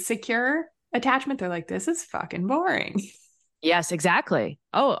it is secure attachment, they're like, this is fucking boring. Yes, exactly.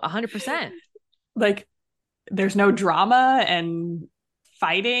 Oh, 100%. Like there's no drama and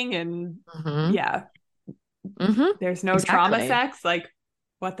fighting and there's no trauma sex. Like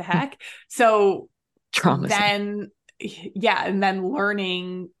what the heck? So trauma then, and then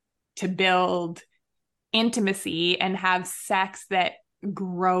learning to build intimacy and have sex that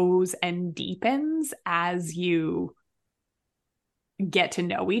grows and deepens as you get to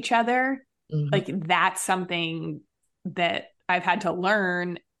know each other. Like that's something that I've had to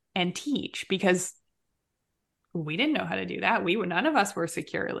learn and teach, because we didn't know how to do that. None of us were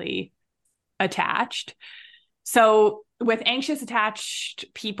securely attached. So with anxious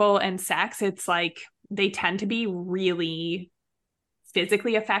attached people and sex, it's like they tend to be really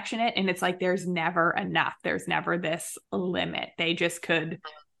physically affectionate, and it's like there's never enough. There's never this limit. They just could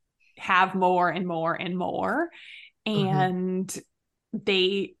have more and more and more. And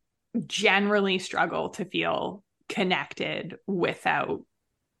they generally struggle to feel connected without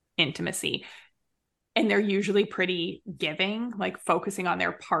intimacy. And they're usually pretty giving, like focusing on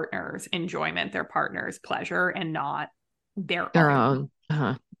their partner's enjoyment, their partner's pleasure, and not their own.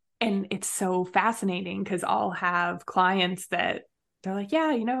 And it's so fascinating because I'll have clients that they're like,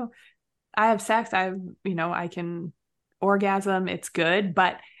 yeah, I have sex. I can orgasm. It's good.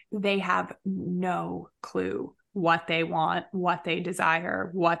 But they have no clue what they want, what they desire,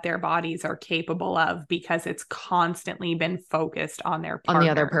 what their bodies are capable of, because it's constantly been focused on their partner's, on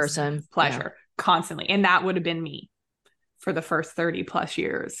the other person, pleasure, constantly. And that would have been me for the first 30 plus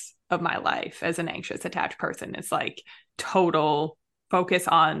years of my life as an anxious attached person. It's like total focus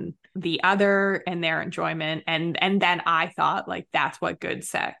on the other and their enjoyment. And then I thought like, that's what good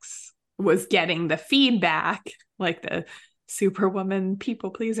sex was, getting the feedback, like the superwoman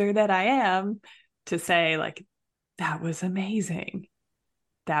people pleaser that I am, to say like, that was amazing.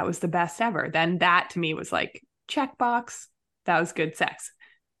 That was the best ever. Then that to me was like, checkbox, that was good sex.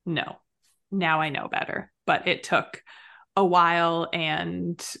 No, now I know better. But it took a while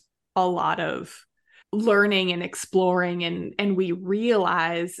and a lot of learning and exploring. And we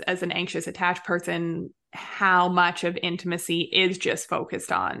realize as an anxious attached person how much of intimacy is just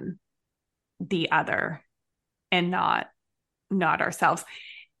focused on the other and not ourselves.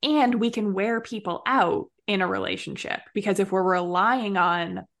 And we can wear people out in a relationship, because if we're relying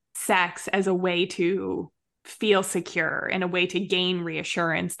on sex as a way to feel secure and a way to gain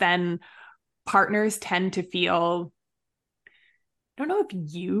reassurance, then partners tend to feel, I don't know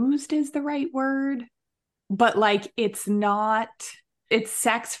if used is the right word, but like it's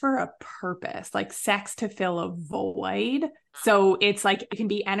sex for a purpose, like sex to fill a void. So it's like it can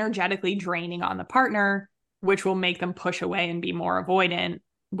be energetically draining on the partner, which will make them push away and be more avoidant,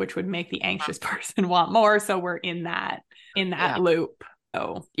 which would make the anxious person want more. So we're in that loop.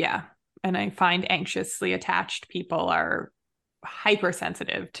 Oh, yeah. And I find anxiously attached people are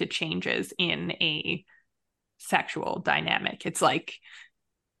hypersensitive to changes in a sexual dynamic. It's like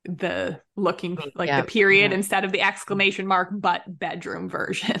the period instead of the exclamation mark, but bedroom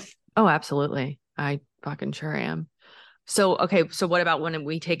version. Oh, absolutely. I fucking sure am. So, okay. So what about when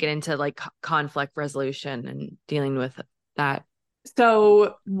we take it into like conflict resolution and dealing with that?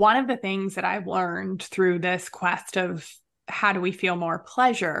 So one of the things that I've learned through this quest of how do we feel more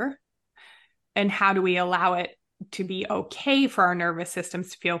pleasure and how do we allow it to be okay for our nervous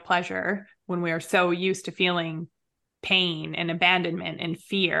systems to feel pleasure when we are so used to feeling pain and abandonment and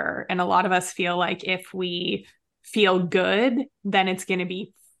fear. And a lot of us feel like if we feel good, then it's going to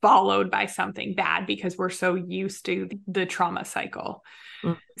be followed by something bad because we're so used to the trauma cycle.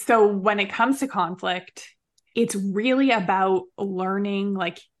 So when it comes to conflict, it's really about learning,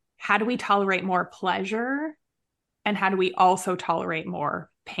 like, how do we tolerate more pleasure and how do we also tolerate more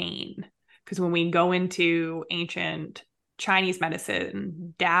pain? Because when we go into ancient Chinese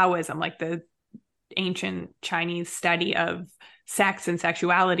medicine, Taoism, like the ancient Chinese study of sex and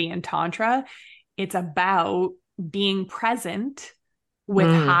sexuality and Tantra, it's about being present with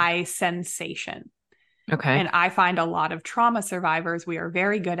high sensation. Okay. And I find a lot of trauma survivors, we are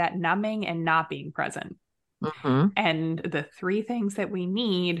very good at numbing and not being present. And the three things that we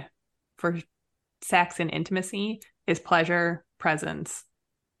need for sex and intimacy is pleasure, presence,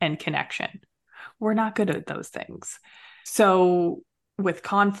 and connection. We're not good at those things. So with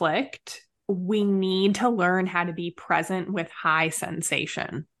conflict, we need to learn how to be present with high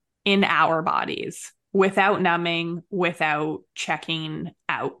sensation in our bodies without numbing, without checking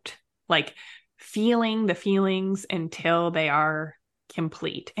out, like feeling the feelings until they are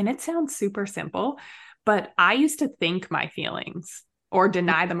complete. And it sounds super simple, but I used to think my feelings or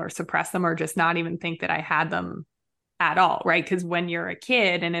deny them or suppress them or just not even think that I had them at all, right? Because when you're a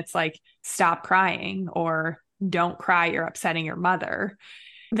kid and it's like, stop crying or don't cry, you're upsetting your mother,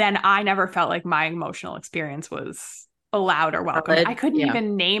 then I never felt like my emotional experience was allowed or welcome. I couldn't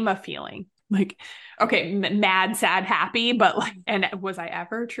even name a feeling. Like, okay, mad, sad, happy, but like, and was I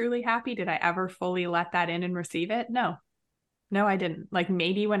ever truly happy? Did I ever fully let that in and receive it? No, I didn't. Like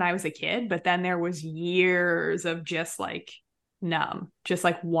maybe when I was a kid, but then there was years of just like numb, just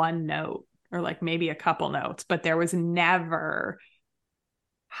like one note or like maybe a couple notes, but there was never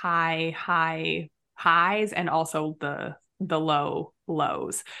highs and also the low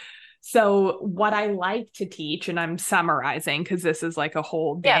lows. So what I like to teach, and I'm summarizing because this is like a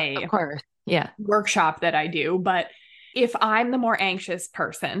whole day of course. workshop that I do, but if I'm the more anxious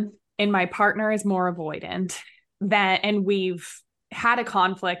person and my partner is more avoidant, and we've had a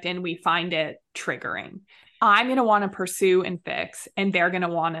conflict and we find it triggering, I'm going to want to pursue and fix, and they're going to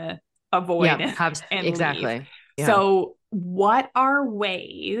want to avoid and exactly. leave. Yeah. So what are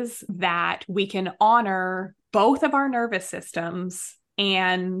ways that we can honor both of our nervous systems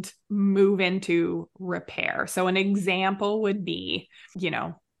and move into repair? So an example would be,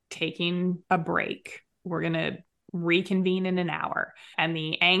 taking a break. We're going to reconvene in an hour, and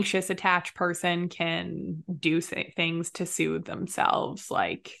the anxious attached person can do things to soothe themselves,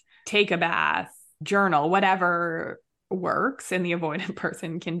 like take a bath, journal, whatever works, and the avoidant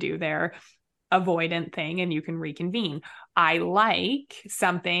person can do their avoidant thing and you can reconvene. I like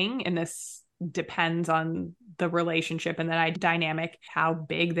something, and this depends on the relationship and that dynamic, how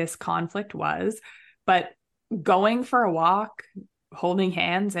big this conflict was, but going for a walk, holding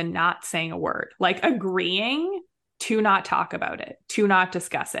hands and not saying a word, like agreeing to not talk about it, to not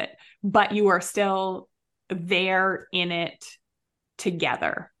discuss it, but you are still there in it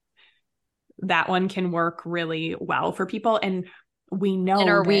together. That one can work really well for people. And we know. And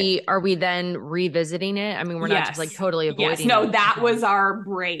are we then revisiting it? I mean, we're not just like totally avoiding No, it. that was our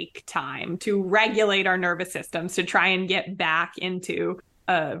break time to regulate our nervous systems, to try and get back into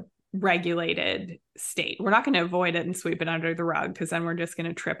a regulated state. We're not going to avoid it and sweep it under the rug, because then we're just going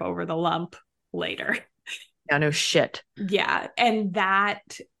to trip over the lump later. Yeah, no shit. Yeah. And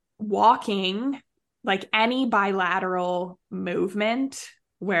that walking, like any bilateral movement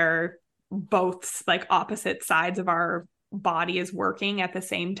where both like opposite sides of our body is working at the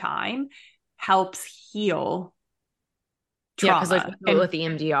same time, helps heal trauma. Yeah, because like with the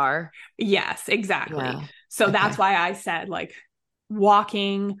EMDR. Yes, exactly. Yeah. So that's why I said like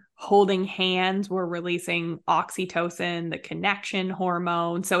walking, holding hands, we're releasing oxytocin, the connection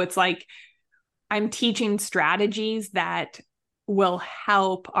hormone. So it's like I'm teaching strategies that will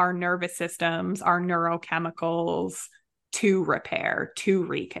help our nervous systems, our neurochemicals to repair, to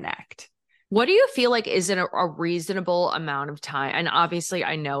reconnect. What do you feel like is a reasonable amount of time? And obviously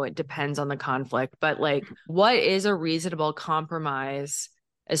I know it depends on the conflict, but like what is a reasonable compromise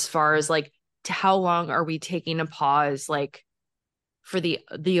as far as like to how long are we taking a pause, like for the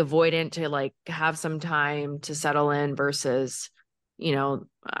avoidant to like have some time to settle in versus, you know,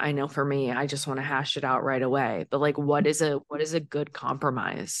 I know for me, I just want to hash it out right away. But like what is a good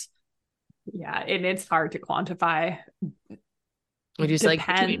compromise? Yeah, and it's hard to quantify. Would you say like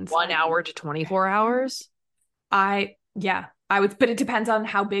between 1 hour to 24 hours? I would, but it depends on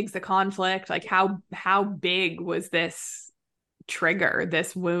how big's the conflict. Like how big was this trigger,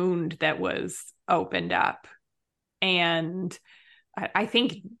 this wound that was opened up? And I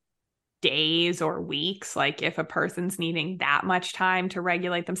think days or weeks, like if a person's needing that much time to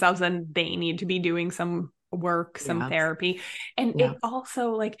regulate themselves, then they need to be doing some work, some therapy. And it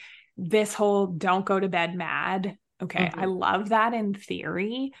also like this whole don't go to bed mad. Okay, I love that in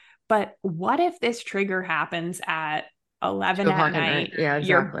theory, but what if this trigger happens at 11 at night? Yeah,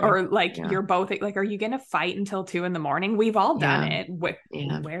 exactly. You're both like, are you going to fight until 2 a.m? We've all done it.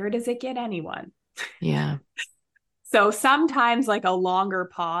 Where does it get anyone? Yeah. So sometimes like a longer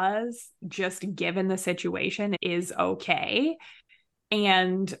pause, just given the situation, is okay.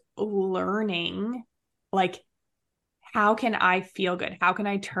 And learning like, how can I feel good? How can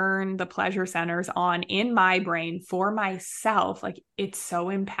I turn the pleasure centers on in my brain for myself? Like it's so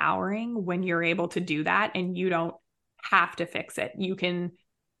empowering when you're able to do that and you don't have to fix it. You can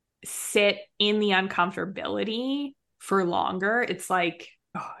sit in the uncomfortability for longer. It's like,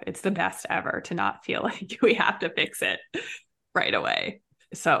 it's the best ever to not feel like we have to fix it right away.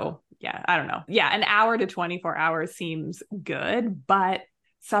 So yeah, I don't know. Yeah, an hour to 24 hours seems good, but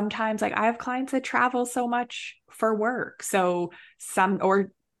sometimes like I have clients that travel so much for work. So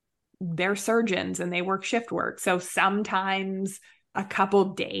or they're surgeons and they work shift work. So sometimes a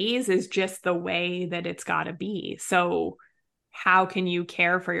couple days is just the way that it's got to be. So how can you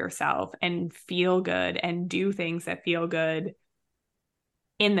care for yourself and feel good and do things that feel good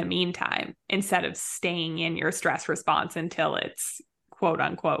in the meantime, instead of staying in your stress response until it's quote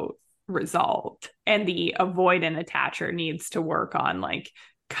unquote resolved? And the avoidant attacher needs to work on like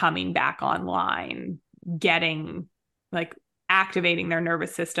coming back online, getting like activating their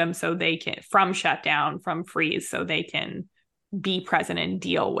nervous system so they can, from shutdown, from freeze, so they can be present and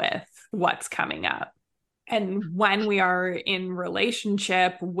deal with what's coming up. And when we are in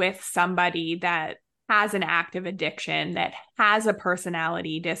relationship with somebody that has an active addiction, that has a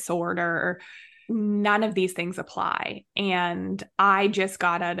personality disorder, none of these things apply. And I just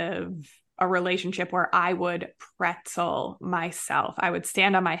got out of a relationship where I would pretzel myself. I would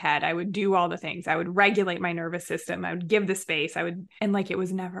stand on my head. I would do all the things. I would regulate my nervous system. I would give the space. And like, it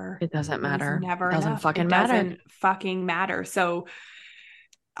was never, it doesn't matter. It never doesn't enough. fucking it matter. Doesn't fucking matter. So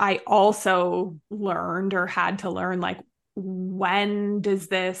I also learned or had to learn, like, when does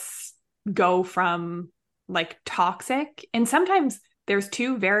this go from like toxic? And sometimes there's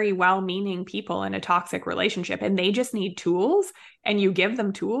two very well-meaning people in a toxic relationship and they just need tools, and you give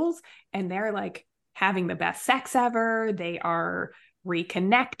them tools and they're like having the best sex ever. They are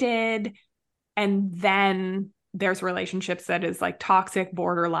reconnected. And then there's relationships that is like toxic,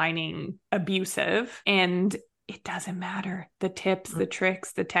 borderlining abusive, and it doesn't matter. The tips, the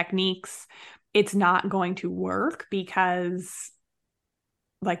tricks, the techniques, it's not going to work because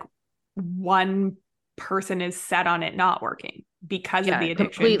like one person is set on it not working because of the addiction.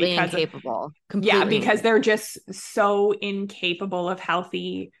 Completely incapable. Because they're just so incapable of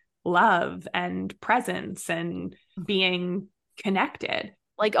healthy love and presence and being connected.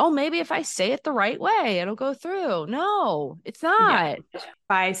 like, oh, maybe if I say it the right way, it'll go through. No, it's Yeah. not. If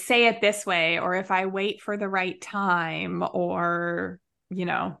I say it this way, or if I wait for the right time, or,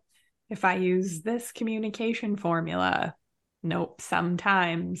 if I use this communication formula. Nope.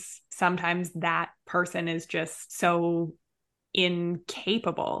 Sometimes that person is just so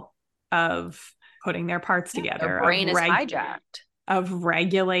incapable of putting their parts together, Their brain is hijacked. of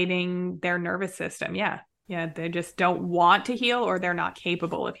regulating their nervous system. Yeah. Yeah. They just don't want to heal, or they're not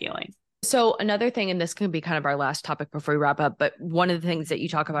capable of healing. So another thing, and this can be kind of our last topic before we wrap up, but one of the things that you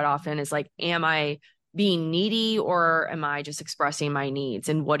talk about often is like, am I being needy or am I just expressing my needs?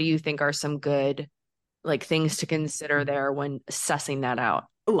 And what do you think are some good like things to consider there when assessing that out?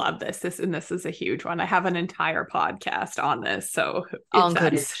 Love this. This is a huge one. I have an entire podcast on this. So I'll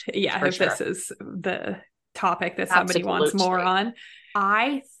include it. If sure. This is the topic that somebody wants more on.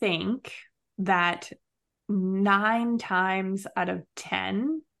 I think that 9 times out of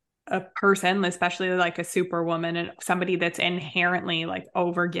 10, a person, especially like a superwoman and somebody that's inherently like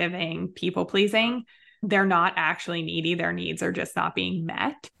overgiving, people pleasing, they're not actually needy. Their needs are just not being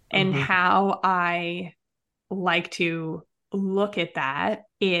met. And how I like to look at that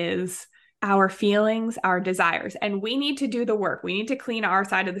is our feelings, our desires, and we need to do the work. We need to clean our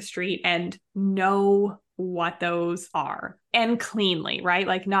side of the street and know what those are, and cleanly, right?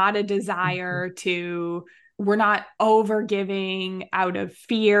 Like not a desire to, we're not over giving out of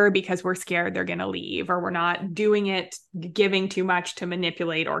fear because we're scared they're going to leave, or we're not doing it, giving too much to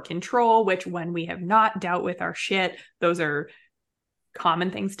manipulate or control, which when we have not dealt with our shit, those are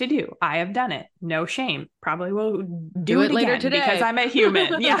common things to do. I have done it. No shame. Probably will do it later today because I'm a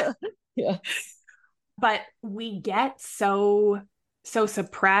human. Yeah. Yeah. But we get so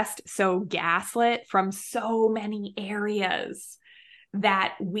suppressed, so gaslit from so many areas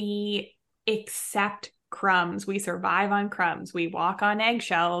that we accept crumbs. We survive on crumbs. We walk on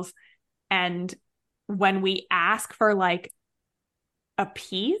eggshells. And when we ask for like a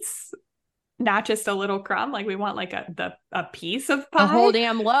piece, not just a little crumb, like we want like a piece of pie, the whole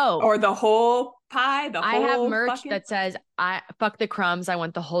damn loaf, or the whole pie. I have merch that says, "I fuck the crumbs. I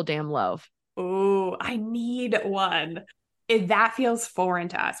want the whole damn loaf." Oh, I need one. That feels foreign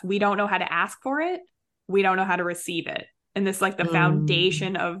to us. We don't know how to ask for it. We don't know how to receive it. And this, like the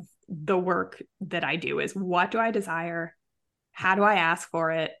foundation of the work that I do is, what do I desire? How do I ask for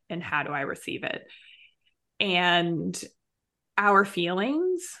it? And how do I receive it? And our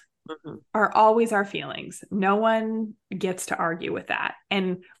feelings are always our feelings. No one gets to argue with that.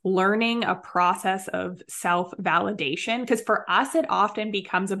 And learning a process of self-validation, because for us, it often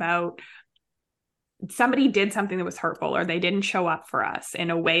becomes about somebody did something that was hurtful, or they didn't show up for us in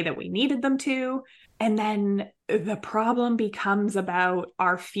a way that we needed them to. And then the problem becomes about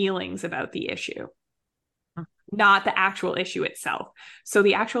our feelings about the issue, not the actual issue itself. So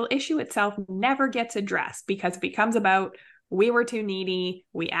the actual issue itself never gets addressed because it becomes about, we were too needy,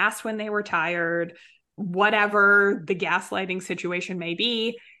 we asked when they were tired, whatever the gaslighting situation may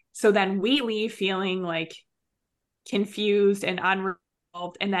be. So then we leave feeling like confused and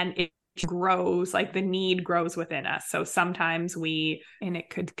unresolved, and then it grows, like the need grows within us. So sometimes and it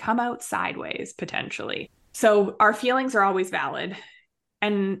could come out sideways potentially. So our feelings are always valid,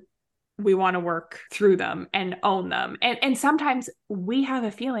 and we want to work through them and own them. And sometimes we have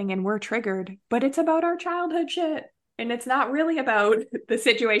a feeling and we're triggered, but it's about our childhood shit. And it's not really about the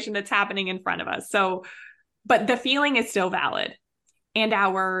situation that's happening in front of us. So, but the feeling is still valid, and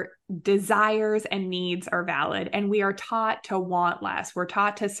our desires and needs are valid. And we are taught to want less. We're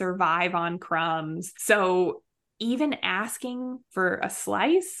taught to survive on crumbs. So even asking for a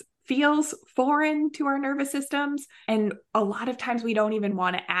slice feels foreign to our nervous systems. And a lot of times we don't even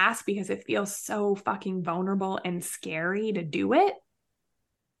want to ask because it feels so fucking vulnerable and scary to do it.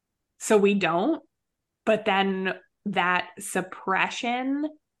 So we don't. But then that suppression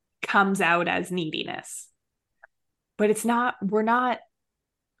comes out as neediness. But we're not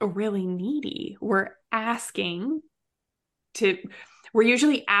really needy. We're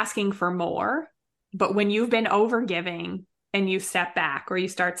usually asking for more. But when you've been overgiving and you step back, or you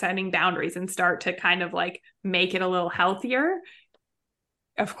start setting boundaries and start to kind of like make it a little healthier,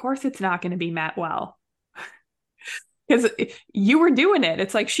 of course it's not going to be met well. Because you were doing it.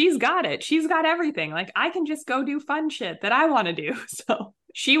 It's like, she's got it. She's got everything. Like, I can just go do fun shit that I want to do. So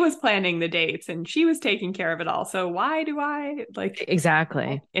she was planning the dates and she was taking care of it all. So why do I like...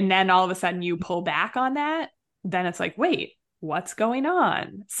 Exactly. And then all of a sudden you pull back on that. Then it's like, wait, what's going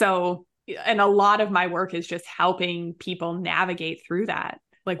on? So, and a lot of my work is just helping people navigate through that.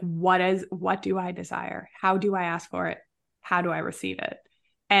 Like, what do I desire? How do I ask for it? How do I receive it?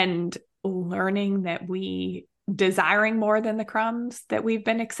 And learning that we desiring more than the crumbs that we've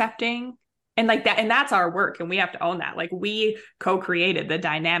been accepting. And like that, and that's our work. And we have to own that. Like we co-created the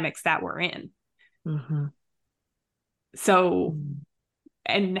dynamics that we're in. Mm-hmm. So,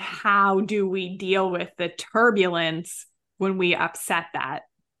 and how do we deal with the turbulence when we upset that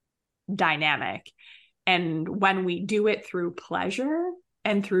dynamic? And when we do it through pleasure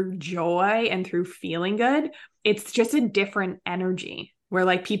and through joy and through feeling good, it's just a different energy where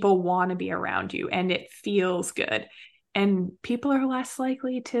like people want to be around you and it feels good. And people are less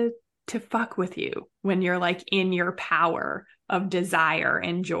likely to fuck with you when you're like in your power of desire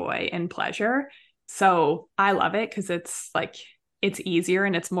and joy and pleasure. So I love it because it's like, it's easier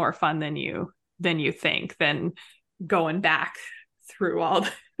and it's more fun than you think, than going back through all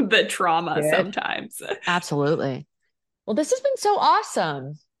the trauma sometimes. Absolutely. Well, this has been so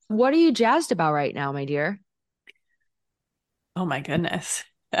awesome. What are you jazzed about right now, my dear? Oh my goodness.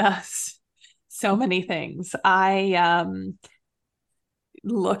 So many things.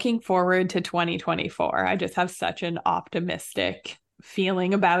 Looking forward to 2024. I just have such an optimistic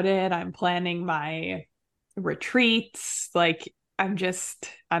feeling about it. I'm planning my retreats. Like I'm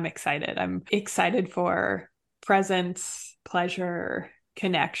excited. I'm excited for presence, pleasure,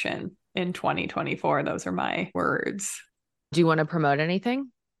 connection in 2024. Those are my words. Do you want to promote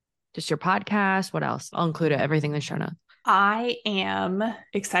anything? Just your podcast? What else? I'll include everything in the show notes. I am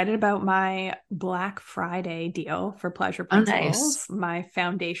excited about my Black Friday deal for Pleasure Principles, my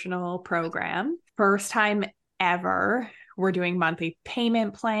foundational program. First time ever, we're doing monthly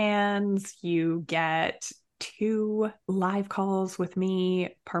payment plans. You get 2 live calls with me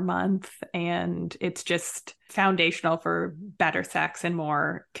per month, and it's just foundational for better sex and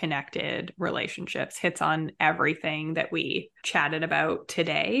more connected relationships. Hits on everything that we chatted about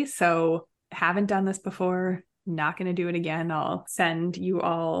today. So haven't done this before. Not going to do it again. I'll send you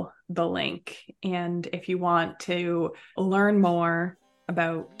all the link. And if you want to learn more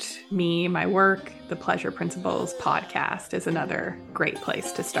about me, my work, the Pleasure Principles podcast is another great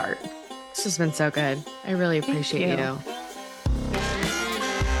place to start. This has been so good. I really appreciate you.